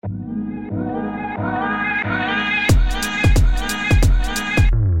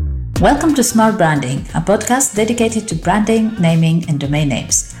Welcome to Smart Branding, a podcast dedicated to branding, naming, and domain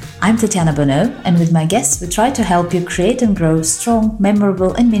names. I'm Tatiana Bonneau, and with my guests, we try to help you create and grow strong,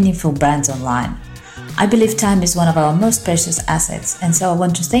 memorable, and meaningful brands online. I believe time is one of our most precious assets, and so I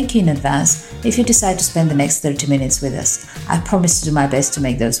want to thank you in advance if you decide to spend the next 30 minutes with us. I promise to do my best to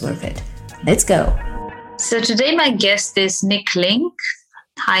make those worth it. Let's go. So today my guest is Nick Linck.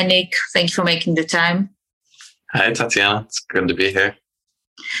 Hi, Nick. Thank you for making the time. Hi, Tatiana. It's good to be here.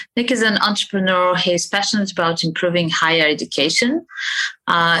 Nick is an entrepreneur. He's passionate about improving higher education.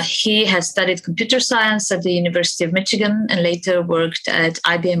 He has studied computer science at the University of Michigan and later worked at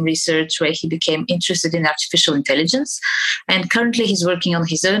IBM Research, where he became interested in artificial intelligence. And currently he's working on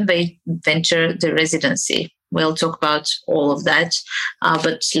his own venture, the Residency. We'll talk about all of that.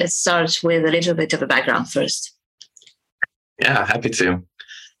 But let's start with a little bit of a background first. Yeah, happy to.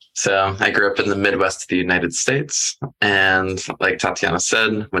 So I grew up in the Midwest of the United States, and like Tatiana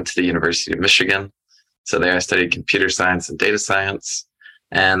said, went to the University of Michigan. So there I studied computer science and data science.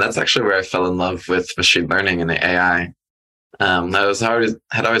 And that's actually where I fell in love with machine learning and AI. I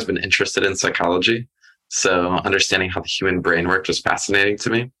had always been interested in psychology. So understanding how the human brain worked was fascinating to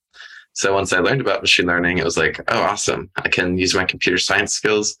me. So once I learned about machine learning, it was like, oh, awesome. I can use my computer science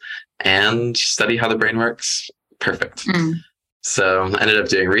skills and study how the brain works. Perfect. So I ended up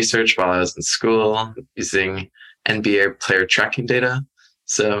doing research while I was in school using NBA player tracking data.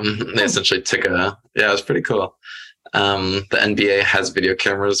 So they essentially took it was pretty cool. The NBA has video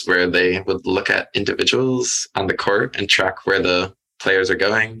cameras where they would look at individuals on the court and track where the players are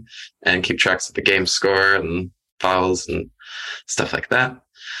going and keep tracks of the game score and fouls and stuff like that.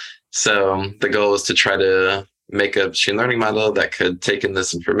 So the goal was to try to make a machine learning model that could take in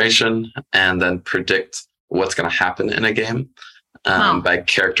this information and then predict what's going to happen in a game by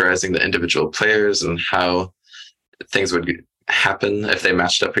characterizing the individual players and how things would happen if they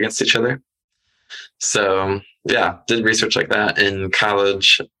matched up against each other. So yeah, did research like that in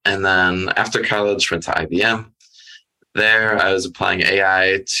college. And then after college, went to IBM. There, I was applying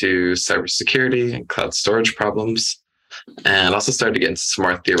AI to cybersecurity and cloud storage problems, and also started to get into some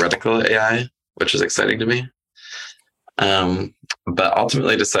more theoretical AI, which is exciting to me. But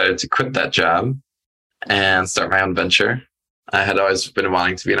ultimately decided to quit that job and start my own venture. I had always been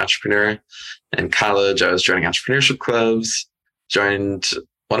wanting to be an entrepreneur. In college, I was joining entrepreneurship clubs, joined two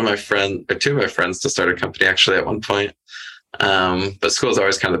of my friends to start a company actually at one point. But school is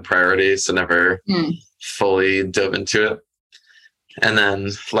always kind of the priority, so never fully dove into it. And then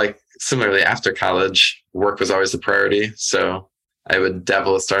similarly after college, work was always the priority. So I would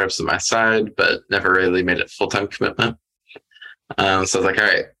dabble with startups on my side, but never really made it full-time commitment. So I was like, all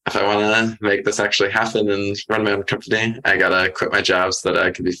right, if I want to make this actually happen and run my own company, I got to quit my job so that I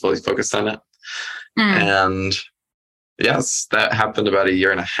can be fully focused on it. And yes, that happened about a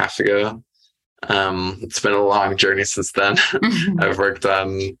year and a half ago. It's been a long journey since then. I've worked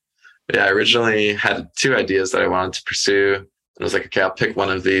on, I originally had two ideas that I wanted to pursue. I was like, okay, I'll pick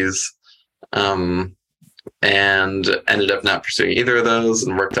one of these. And ended up not pursuing either of those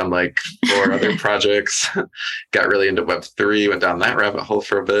and worked on 4 other projects. Got really into Web3, went down that rabbit hole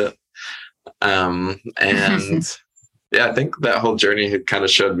for a bit. And yeah, I think that whole journey had kind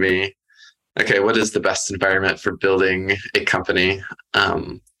of showed me, okay, what is the best environment for building a company?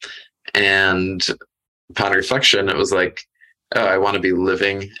 And upon reflection, it was like, oh, I want to be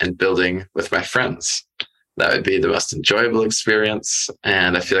living and building with my friends. That would be the most enjoyable experience.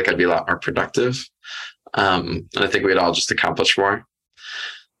 And I feel like I'd be a lot more productive. And I think we'd all just accomplish more.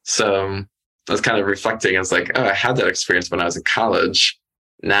 So I was kind of reflecting. I was like, oh, I had that experience when I was in college.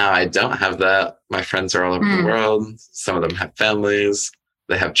 Now I don't have that. My friends are all over the world. Some of them have families.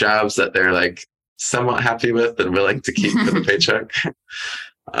 They have jobs that they're somewhat happy with and willing to keep for the paycheck.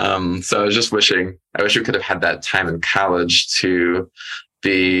 So I was just I wish we could have had that time in college to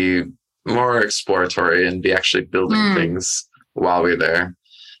be more exploratory and be actually building things while we're there.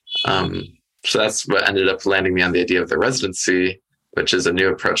 So that's what ended up landing me on the idea of the Residency, which is a new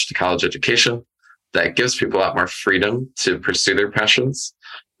approach to college education that gives people a lot more freedom to pursue their passions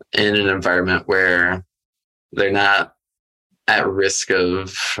in an environment where they're not at risk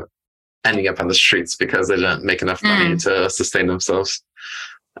of ending up on the streets because they didn't make enough money to sustain themselves.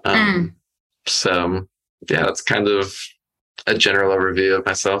 So yeah, that's kind of a general overview of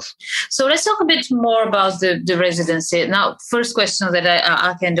myself. So let's talk a bit more about the Residency. Now, first question that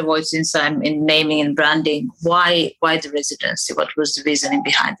I can't avoid since I'm in naming and branding. Why the Residency? What was the reasoning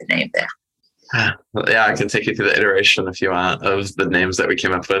behind the name there? Yeah, I can take you through the iteration if you want of the names that we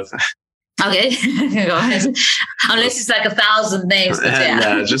came up with. Okay, go ahead. Unless it's 1,000 names.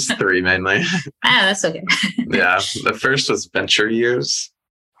 Yeah, just 3 mainly. That's okay. Yeah, the first was Venture Years.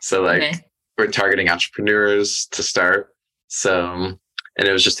 So like we're targeting entrepreneurs to start. So, and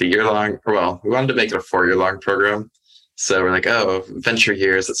it was just a year long. Well, we wanted to make it a 4-year long program. So we're like, oh, venture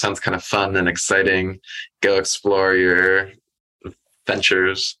years. It sounds kind of fun and exciting. Go explore your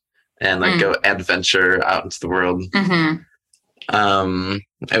ventures and like go adventure out into the world. It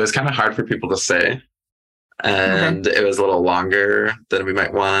was kind of hard for people to say. And it was a little longer than we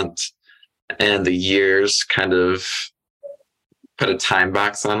might want. And the years kind of put a time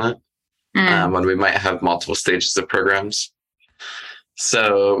box on it when we might have multiple stages of programs.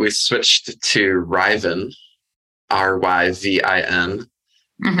 So we switched to Ryvin, RYVIN.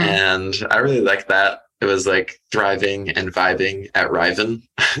 And I really liked that. It was like thriving and vibing at Ryvin.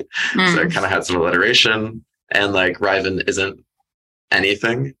 So it kind of had some alliteration. And like Ryvin isn't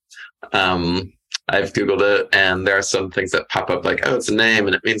anything. I've Googled it, and there are some things that pop up like, oh, it's a name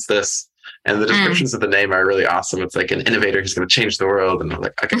and it means this. And the descriptions of the name are really awesome. It's like an innovator who's going to change the world. And I'm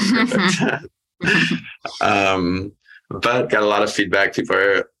like, okay, perfect. But got a lot of feedback. People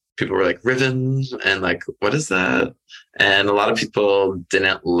were like, Riven, and like, what is that? And a lot of people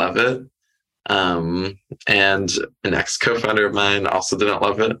didn't love it. And an ex-co-founder of mine also didn't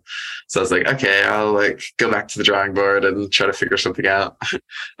love it. So I was like, okay, I'll like go back to the drawing board and try to figure something out.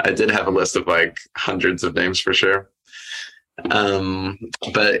 I did have a list of like hundreds of names for sure.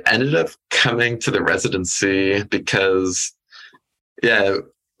 But ended up coming to the residency because, yeah,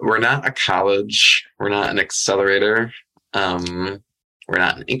 we're not a college. We're not an accelerator. We're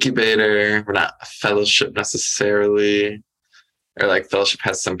not an incubator. We're not a fellowship necessarily. Or like fellowship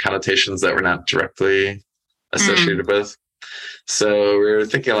has some connotations that we're not directly associated with. So we were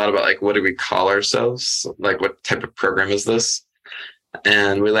thinking a lot about like, what do we call ourselves? Like, what type of program is this?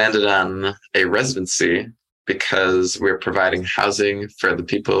 And we landed on a residency because we're providing housing for the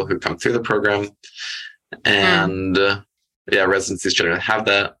people who come through the program. And residencies generally have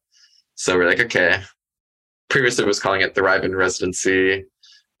that. So we're like, okay, previously I was calling it the Ryvin Residency.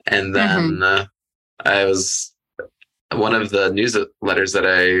 And then one of the newsletters that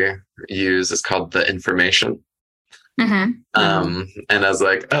I use is called The Information. And I was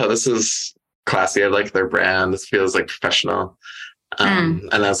like, oh, this is classy. I like their brand. This feels like professional.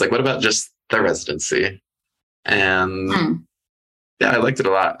 And I was like, what about just the residency? And I liked it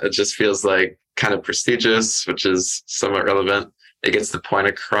a lot. It just feels like kind of prestigious, which is somewhat relevant. It gets the point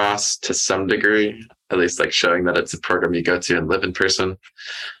across to some degree, at least like showing that it's a program you go to and live in person.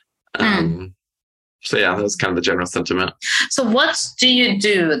 So yeah, that was kind of the general sentiment. So what do you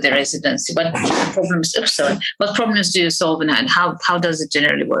do at the residency? What problems do you solve, and how does it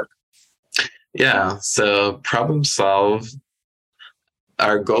generally work? Yeah, so problem solve.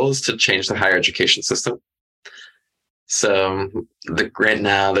 Our goal is to change the higher education system. So right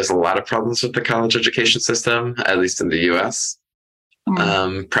now, there's a lot of problems with the college education system, at least in the US.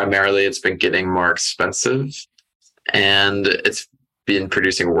 Primarily, it's been getting more expensive, and it's been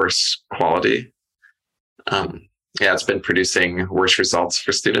producing worse quality. It's been producing worse results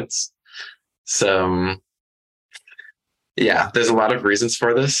for students. So, there's a lot of reasons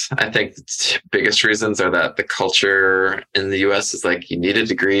for this. I think the biggest reasons are that the culture in the US is like, you need a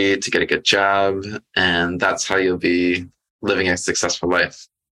degree to get a good job, and that's how you'll be living a successful life.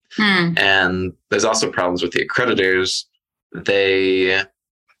 And there's also problems with the accreditors. There's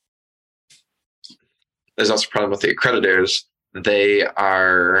also a problem with the accreditors. They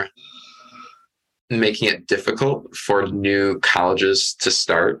are making it difficult for new colleges to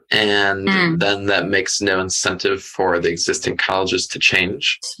start. And then that makes no incentive for the existing colleges to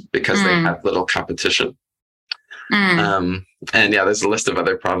change because they have little competition. There's a list of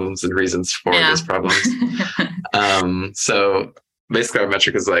other problems and reasons for those problems. So basically our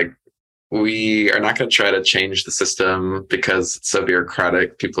metric is like, we are not going to try to change the system because it's so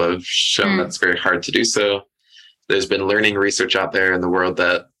bureaucratic. People have shown that's very hard to do so. There's been learning research out there in the world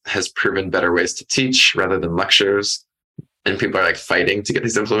that has proven better ways to teach rather than lectures. And people are like fighting to get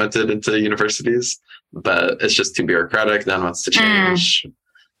these implemented into universities, but it's just too bureaucratic. No one wants to change.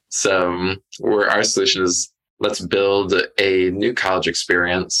 So our solution is, let's build a new college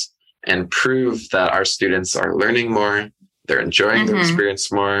experience and prove that our students are learning more, they're enjoying their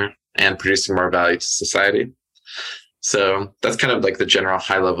experience more, and producing more value to society. So that's kind of like the general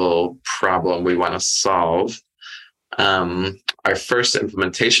high level problem we want to solve. Our first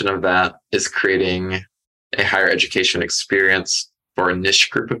implementation of that is creating a higher education experience for a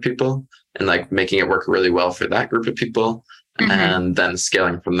niche group of people and like making it work really well for that group of people and then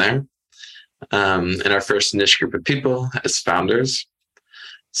scaling from there. And our first niche group of people is founders.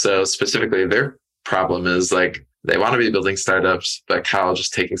 So specifically their problem is like, they want to be building startups, but college is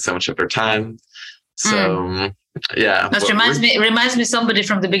taking so much of their time. So Yeah. That reminds me somebody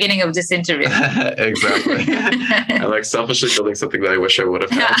from the beginning of this interview. Exactly. I like selfishly building something that I wish I would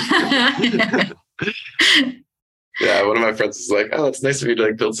have had. Yeah, one of my friends is like, "Oh, it's nice of you to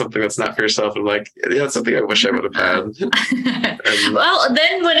like build something that's not for yourself." I'm like, "Yeah, it's something I wish I would have had." Well,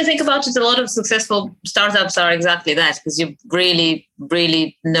 then when you think about it, a lot of successful startups are exactly that, because you really,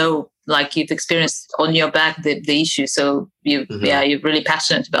 really know, like you've experienced on your back the issue, so you're really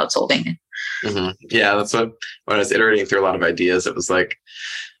passionate about solving it. Mm-hmm. Yeah, that's what, when I was iterating through a lot of ideas, it was like,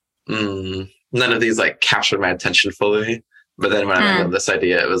 none of these like captured my attention fully. But then when I landed on this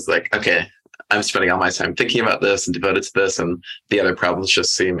idea, it was like, okay, I'm spending all my time thinking about this and devoted to this, and the other problems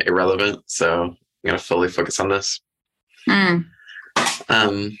just seem irrelevant. So I'm going to fully focus on this. But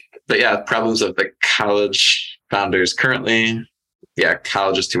yeah, problems of the college founders currently. Yeah,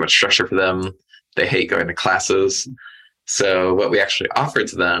 college is too much structure for them. They hate going to classes. So what we actually offer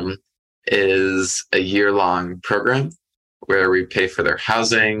to them is a year-long program where we pay for their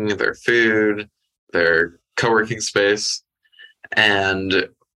housing, their food, their co-working space, and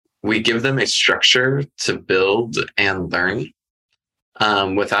we give them a structure to build and learn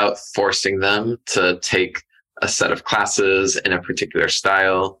without forcing them to take a set of classes in a particular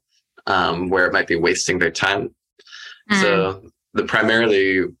style where it might be wasting their time. So the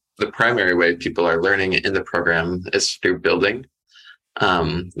primary way people are learning in the program is through building.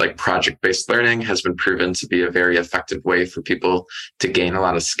 Like project-based learning has been proven to be a very effective way for people to gain a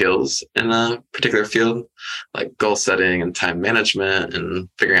lot of skills in a particular field, like goal setting and time management and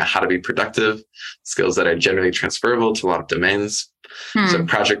figuring out how to be productive, skills that are generally transferable to a lot of domains. So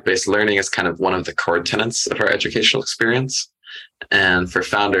project-based learning is kind of one of the core tenets of our educational experience. And for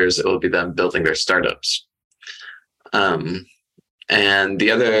founders, it will be them building their startups. And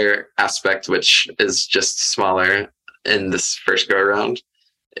the other aspect, which is just smaller in this first go around,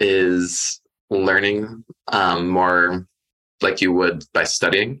 is learning more like you would by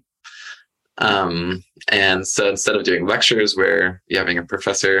studying. And so instead of doing lectures where you're having a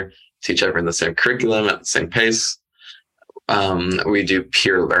professor teach everyone the same curriculum at the same pace, we do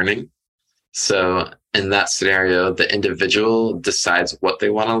peer learning. So in that scenario, the individual decides what they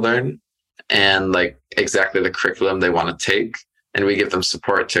want to learn and like exactly the curriculum they want to take. And we give them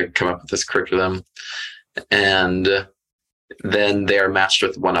support to come up with this curriculum. And then they are matched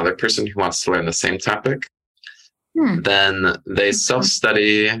with one other person who wants to learn the same topic. Then they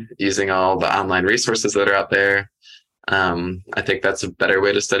self-study using all the online resources that are out there. I think that's a better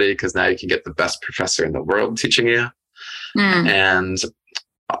way to study because now you can get the best professor in the world teaching you. And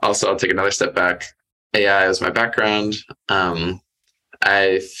also, I'll take another step back. AI is my background.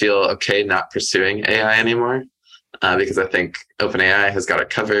 I feel okay not pursuing AI anymore because I think OpenAI has got it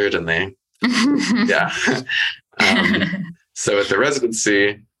covered and they, yeah. So at the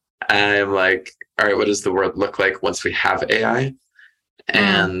residency, I'm like, all right, what does the world look like once we have AI?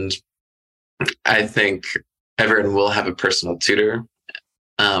 And I think everyone will have a personal tutor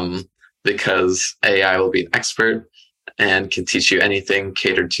because AI will be an expert and can teach you anything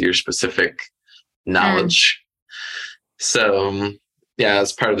catered to your specific knowledge. So yeah,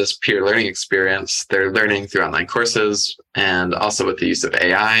 as part of this peer learning experience, they're learning through online courses and also with the use of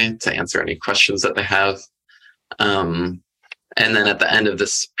AI to answer any questions that they have. And then at the end of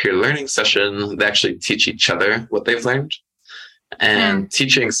this peer learning session, they actually teach each other what they've learned. And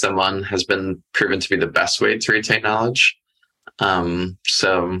teaching someone has been proven to be the best way to retain knowledge.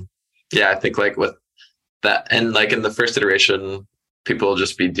 So yeah, I think like with that, and like in the first iteration, people will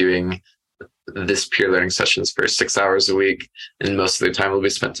just be doing this peer learning sessions for 6 hours a week, and most of their time will be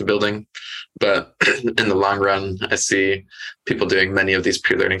spent to building. But in the long run, I see people doing many of these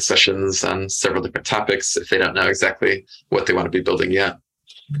peer learning sessions on several different topics if they don't know exactly what they want to be building yet.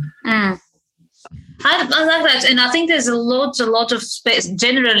 I like that. And I think there's a lot of space,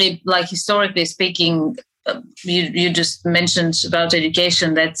 generally, like historically speaking. You just mentioned about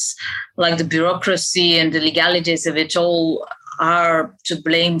education. That's like the bureaucracy and the legalities of it all are to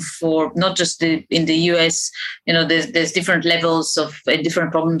blame for, not just in the US, you know, there's different levels of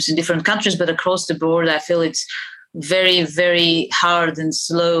different problems in different countries, but across the board, I feel it's very, very hard and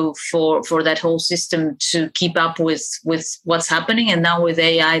slow for that whole system to keep up with what's happening. And now with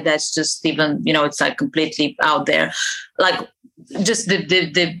AI, that's just even, you know, it's like completely out there. Like just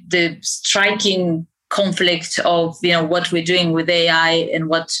the striking conflict of, you know, what we're doing with AI and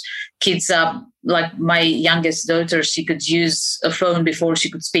what kids are, like my youngest daughter, she could use a phone before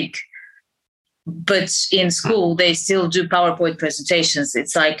she could speak. But in school, they still do PowerPoint presentations.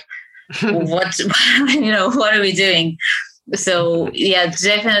 It's like, what, you know, what are we doing? So yeah,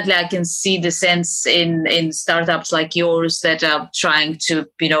 definitely I can see the sense in startups like yours that are trying to,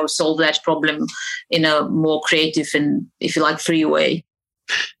 solve that problem in a more creative and, if you like, free way.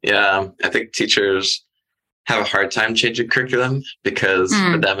 Yeah, I think teachers have a hard time changing curriculum because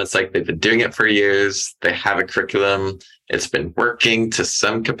for them, it's like they've been doing it for years. They have a curriculum. It's been working to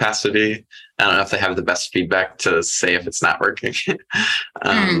some capacity. I don't know if they have the best feedback to say if it's not working.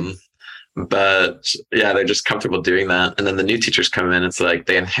 But yeah, they're just comfortable doing that. And then the new teachers come in. It's like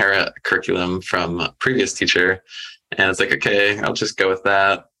they inherit a curriculum from a previous teacher. And it's like, okay, I'll just go with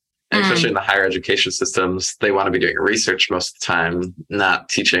that. And especially in the higher education systems, they want to be doing research most of the time, not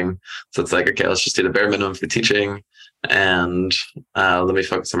teaching. So it's like, okay, let's just do the bare minimum for teaching and let me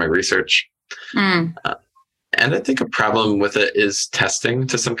focus on my research. And I think a problem with it is testing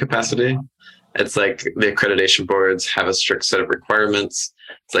to some capacity. It's like the accreditation boards have a strict set of requirements.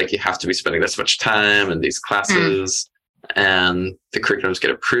 It's like you have to be spending this much time in these classes and the curriculums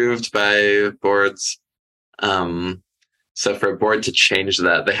get approved by boards. So for a board to change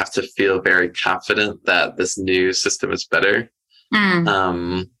that, they have to feel very confident that this new system is better.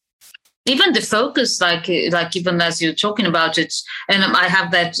 Even the focus, like even as you're talking about it, and I have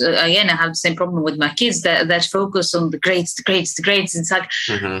that again. I have the same problem with my kids. That focus on the grades. It's like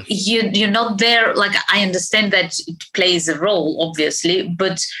you're not there. Like I understand that it plays a role, obviously,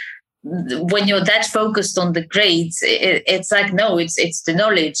 but when you're that focused on the grades, it's like no, it's the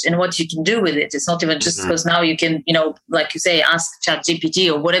knowledge and what you can do with it. It's not even just because now you can, like you say, ask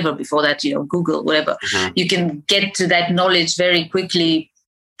ChatGPT or whatever. Before that, Google, whatever. You can get to that knowledge very quickly.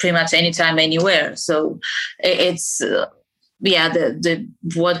 Pretty much anytime, anywhere. So it's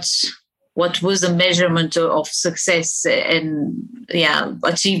what was the measurement of success and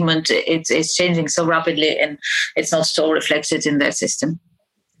achievement? It's changing so rapidly, and it's not so reflected in that system.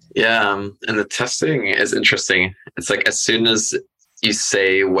 Yeah, and the testing is interesting. It's like as soon as you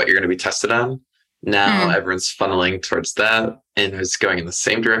say what you're going to be tested on, now everyone's funneling towards that and is going in the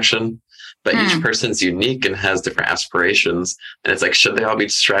same direction. But each person's unique and has different aspirations. And it's like, should they all be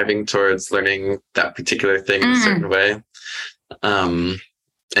striving towards learning that particular thing in a certain way? And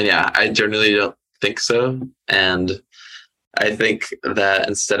yeah, I generally don't think so. And I think that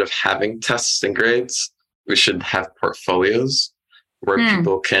instead of having tests and grades, we should have portfolios where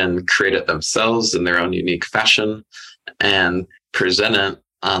people can create it themselves in their own unique fashion and present it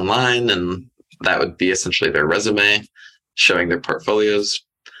online. And that would be essentially their resume, showing their portfolios.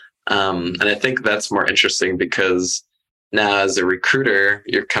 And I think that's more interesting because now as a recruiter,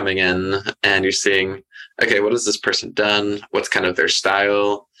 you're coming in and you're seeing, okay, what has this person done? What's kind of their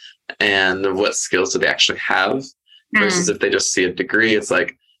style and what skills do they actually have? Versus if they just see a degree, it's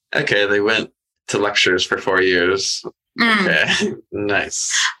like, okay, they went to lectures for 4 years. Okay, nice.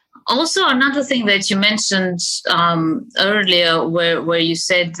 Also, another thing that you mentioned earlier, where you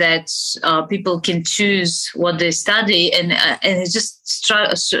said that people can choose what they study, and it just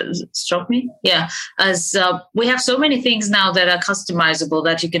struck me. Yeah, as we have so many things now that are customizable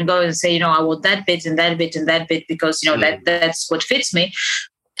that you can go and say, I want that bit and that bit and that bit because that's what fits me.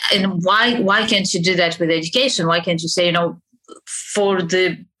 And why can't you do that with education? Why can't you say, for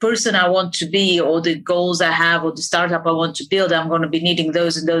the person I want to be or the goals I have or the startup I want to build, I'm going to be needing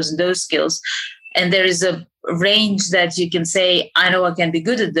those and those and those skills. And there is a range that you can say, I know I can be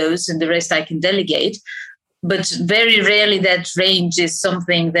good at those and the rest I can delegate. But very rarely that range is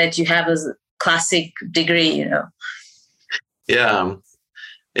something that you have as a classic degree, Yeah.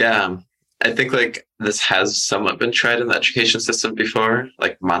 I think like this has somewhat been tried in the education system before,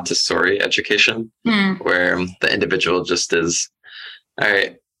 like Montessori education, where the individual just is, all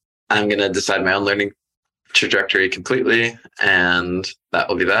right, I'm going to decide my own learning trajectory completely, and that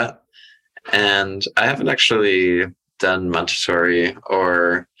will be that. And I haven't actually done Montessori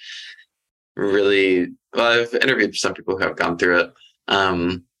or really, well, I've interviewed some people who have gone through it,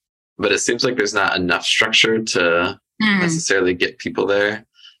 but it seems like there's not enough structure to necessarily get people there.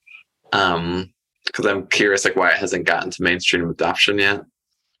 Because I'm curious, like, why it hasn't gotten to mainstream adoption yet.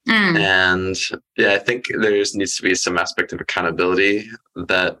 And yeah, I think there needs to be some aspect of accountability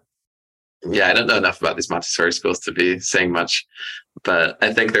that, I don't know enough about these Montessori schools to be saying much, but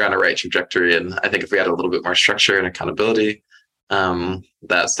I think they're on a right trajectory. And I think if we had a little bit more structure and accountability,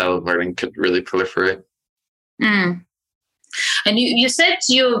 that style of learning could really proliferate. And you said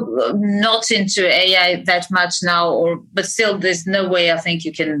you're not into AI that much now, but still there's no way I think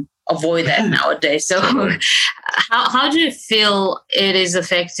you can avoid that nowadays. So how do you feel it is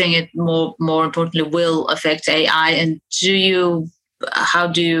affecting it, more importantly, will affect AI? And how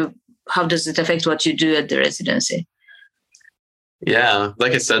does it affect what you do at the residency? Yeah,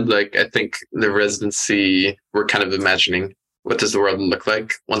 like I said, like I think the residency, we're kind of imagining what does the world look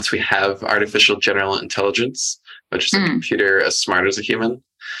like once we have artificial general intelligence, which is a computer as smart as a human.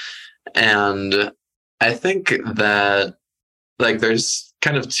 And I think that like there's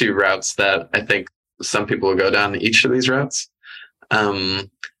kind of two routes that I think some people will go down each of these routes.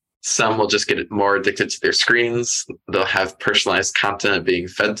 Some will just get more addicted to their screens. They'll have personalized content being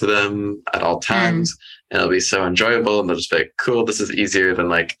fed to them at all times, and it'll be so enjoyable. And they'll just be like, cool, this is easier than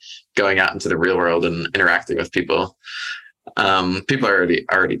like going out into the real world and interacting with people. People are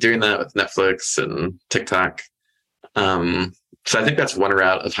already doing that with Netflix and TikTok. So I think that's one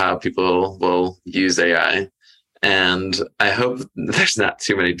route of how people will use AI. And I hope there's not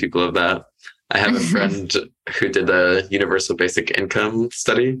too many people of that. I have a friend who did a universal basic income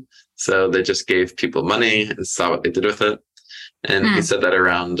study. So they just gave people money and saw what they did with it. And he said that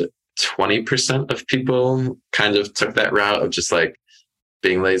around 20% of people kind of took that route of just like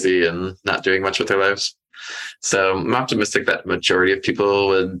being lazy and not doing much with their lives. So I'm optimistic that the majority of people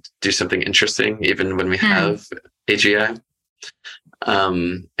would do something interesting, even when we have AGI.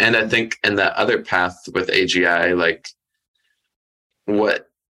 And I think in that other path with AGI, like what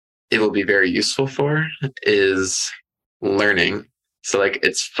it will be very useful for is learning. So like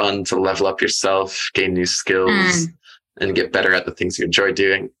it's fun to level up yourself, gain new skills, and get better at the things you enjoy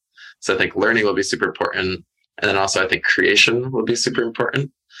doing. So I think learning will be super important. And then also I think creation will be super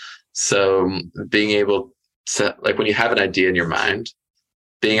important. So being able to, like when you have an idea in your mind,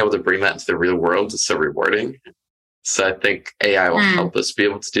 being able to bring that into the real world is so rewarding. So I think AI will help us be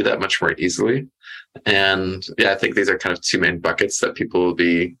able to do that much more easily. And yeah, I think these are kind of two main buckets that people will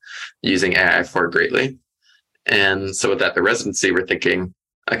be using AI for greatly. And so with that, the residency, we're thinking,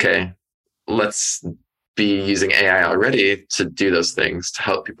 okay, let's be using AI already to do those things, to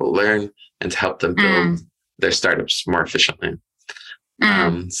help people learn and to help them build their startups more efficiently.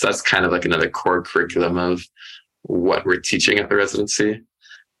 So that's kind of like another core curriculum of what we're teaching at the residency.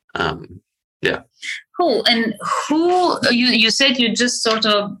 Yeah. Cool. And who you said you're just sort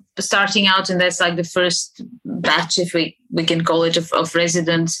of starting out, and that's like the first batch, if we can call it, of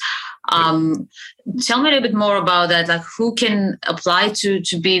residents. Tell me a little bit more about that. Like who can apply to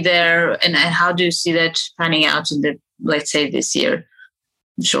be there, and how do you see that panning out in the, let's say, this year?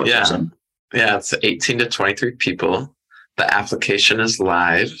 Short term. Yeah, it's 18 to 23 people. The application is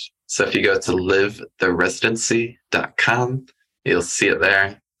live. So if you go to liveTheResidency.com, you'll see it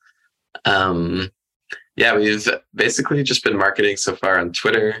there. We've basically just been marketing so far on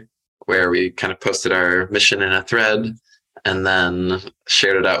Twitter, where we kind of posted our mission in a thread and then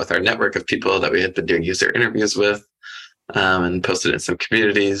shared it out with our network of people that we had been doing user interviews with, and posted it in some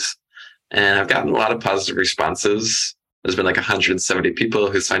communities. And I've gotten a lot of positive responses. There's been like 170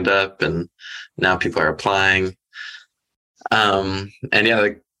 people who signed up, and now people are applying.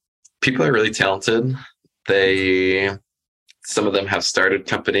 People are really talented. Some of them have started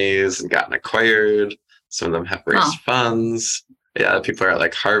companies and gotten acquired. Some of them have raised funds. Yeah, people are at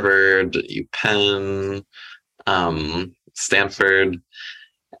like Harvard, UPenn, Stanford,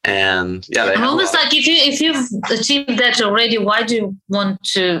 and I'm almost like if you've achieved that already, why do you want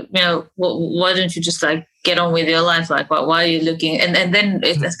to? Why don't you just like get on with your life? Like, why are you looking? And then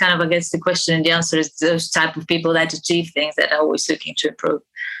it's kind of, I guess, the question and the answer is those type of people that achieve things that are always looking to improve.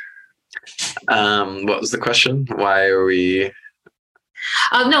 What was the question? Why are we?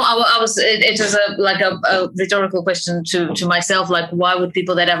 No, I was. It was a rhetorical question to myself. Like, why would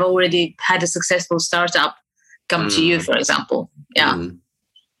people that have already had a successful startup come to you, for example? Yeah.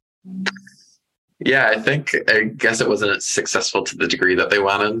 Yeah, I guess it wasn't successful to the degree that they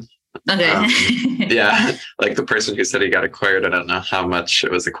wanted. Okay. Like the person who said he got acquired, I don't know how much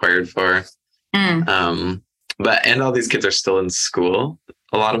it was acquired for. And all these kids are still in school,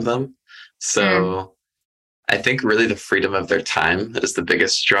 a lot of them. So I think really the freedom of their time is the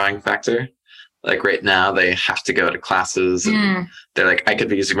biggest drawing factor. Like right now they have to go to classes and they're like, I could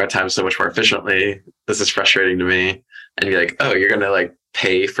be using my time so much more efficiently. This is frustrating to me. And you're like, oh, you're going to like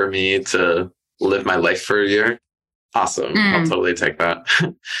pay for me to live my life for a year. Awesome. I'll totally take that.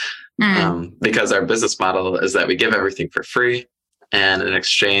 Because our business model is that we give everything for free. And in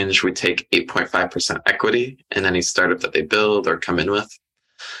exchange, we take 8.5% equity in any startup that they build or come in with.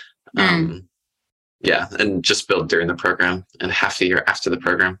 And just build during the program and half a year after the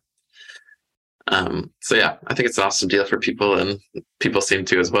program. I think it's an awesome deal for people, and people seem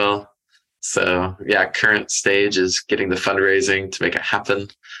to as well. So current stage is getting the fundraising to make it happen.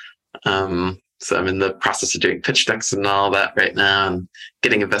 So I'm in the process of doing pitch decks and all that right now and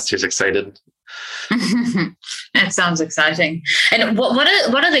getting investors excited. That sounds exciting. And what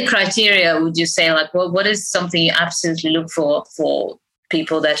are the criteria, would you say? Like, what is something you absolutely look for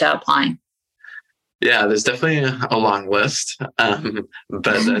people that are applying? Yeah, there's definitely a long list. But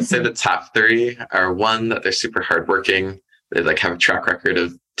I'd say the top 3 are: 1, that they're super hardworking. They like have a track record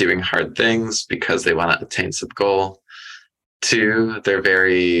of doing hard things because they want to attain some goal. 2, they're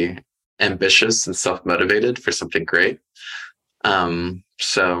very ambitious and self-motivated for something great.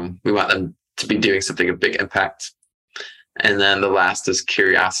 So we want them to be doing something of big impact. And then the last is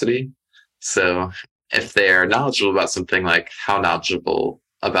curiosity. So if they are knowledgeable about something, like how knowledgeable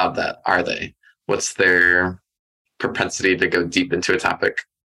about that are they? What's their propensity to go deep into a topic?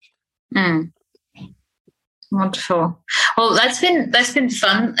 Wonderful. Well, that's been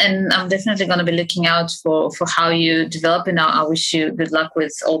fun, and I'm definitely going to be looking out for how you develop. And I wish you good luck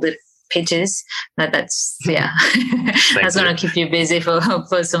with all the pitches. That's that's going to keep you busy for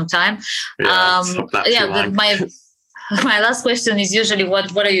some time. My last question is usually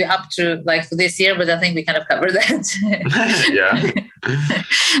what are you up to like for this year? But I think we kind of covered that.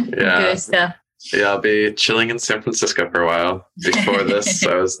 Good stuff. Yeah, I'll be chilling in San Francisco for a while. Before this,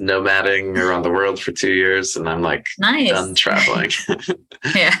 I was nomading around the world for 2 years, and I'm like done traveling.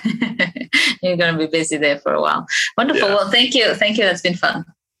 Yeah, you're going to be busy there for a while. Wonderful. Yeah. Well, thank you. That's been fun.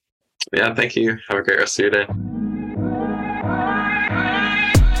 Yeah, thank you. Have a great rest of your day.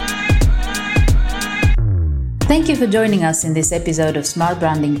 Thank you for joining us in this episode of Smart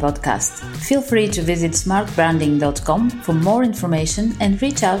Branding Podcast. Feel free to visit smartbranding.com for more information and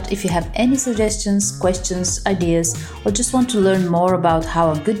reach out if you have any suggestions, questions, ideas, or just want to learn more about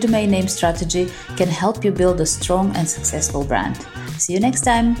how a good domain name strategy can help you build a strong and successful brand. See you next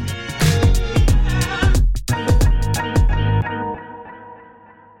time.